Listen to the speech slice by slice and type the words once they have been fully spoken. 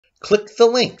Click the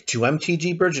link to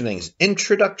MTG Burgeoning's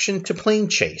Introduction to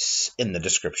Planechase in the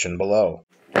description below.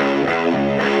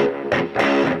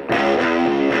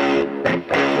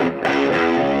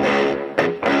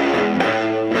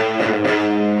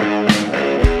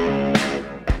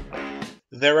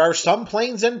 There are some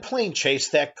planes in Planechase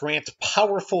that grant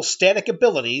powerful static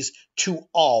abilities to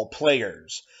all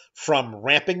players, from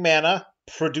ramping mana,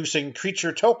 producing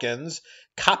creature tokens,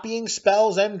 copying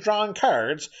spells and drawing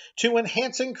cards, to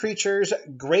enhancing creatures'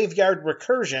 graveyard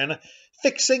recursion,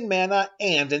 fixing mana,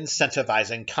 and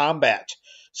incentivizing combat.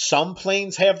 Some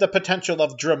planes have the potential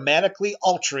of dramatically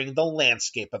altering the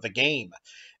landscape of a game.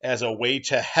 As a way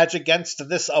to hedge against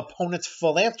this opponent's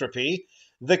philanthropy,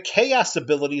 the chaos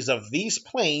abilities of these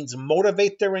planes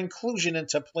motivate their inclusion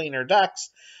into planar decks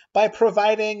by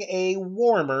providing a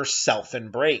warmer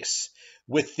self-embrace,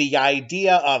 with the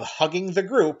idea of hugging the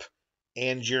group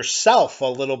and yourself a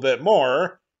little bit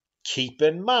more. Keep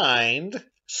in mind,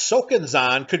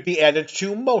 Sokenzan could be added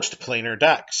to most planar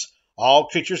decks. All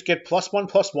creatures get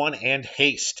 +1/+1 and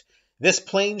haste. This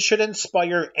plane should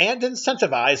inspire and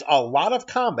incentivize a lot of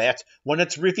combat when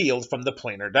it's revealed from the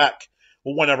planar deck.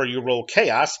 Whenever you roll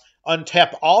Chaos,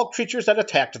 untap all creatures that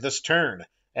attacked this turn.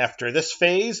 After this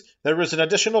phase, there is an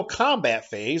additional combat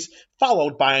phase,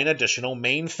 followed by an additional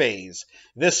main phase.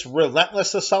 This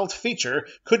Relentless Assault feature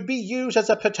could be used as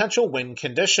a potential win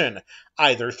condition,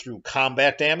 either through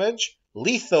combat damage,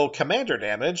 lethal commander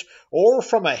damage, or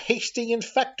from a hasty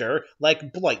infector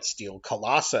like Blightsteel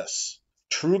Colossus.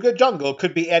 Truga Jungle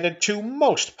could be added to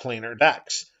most planar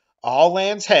decks. All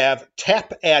lands have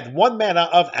tap, add 1 mana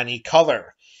of any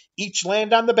color. Each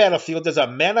land on the battlefield is a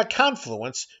mana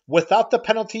confluence without the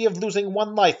penalty of losing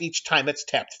 1 life each time it's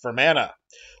tapped for mana.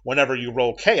 Whenever you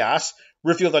roll Chaos,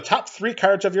 reveal the top 3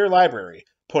 cards of your library.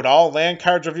 Put all land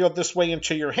cards revealed this way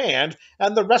into your hand,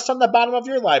 and the rest on the bottom of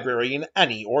your library in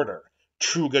any order.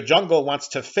 Truga Jungle wants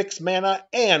to fix mana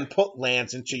and put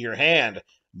lands into your hand.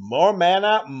 More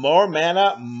mana, more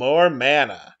mana, more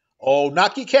mana.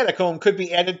 Onnake Catacomb could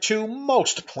be added to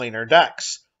most planar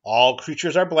decks. All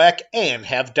creatures are black and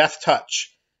have Death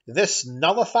Touch. This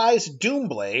nullifies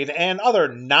Doomblade and other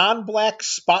non-black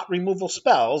spot removal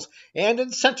spells and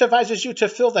incentivizes you to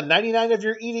fill the 99 of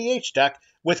your EDH deck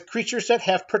with creatures that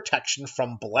have protection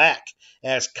from black,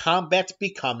 as combat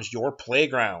becomes your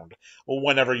playground.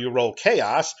 Whenever you roll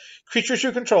Chaos, creatures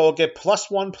you control get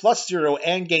 +1/+0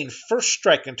 and gain first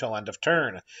strike until end of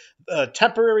turn. The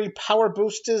temporary power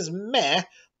boost is meh,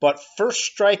 but First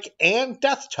Strike and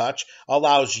Death Touch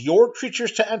allows your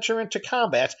creatures to enter into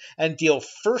combat and deal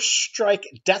First Strike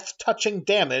death-touching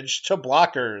damage to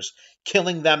blockers,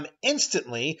 killing them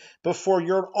instantly before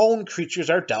your own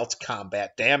creatures are dealt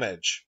combat damage.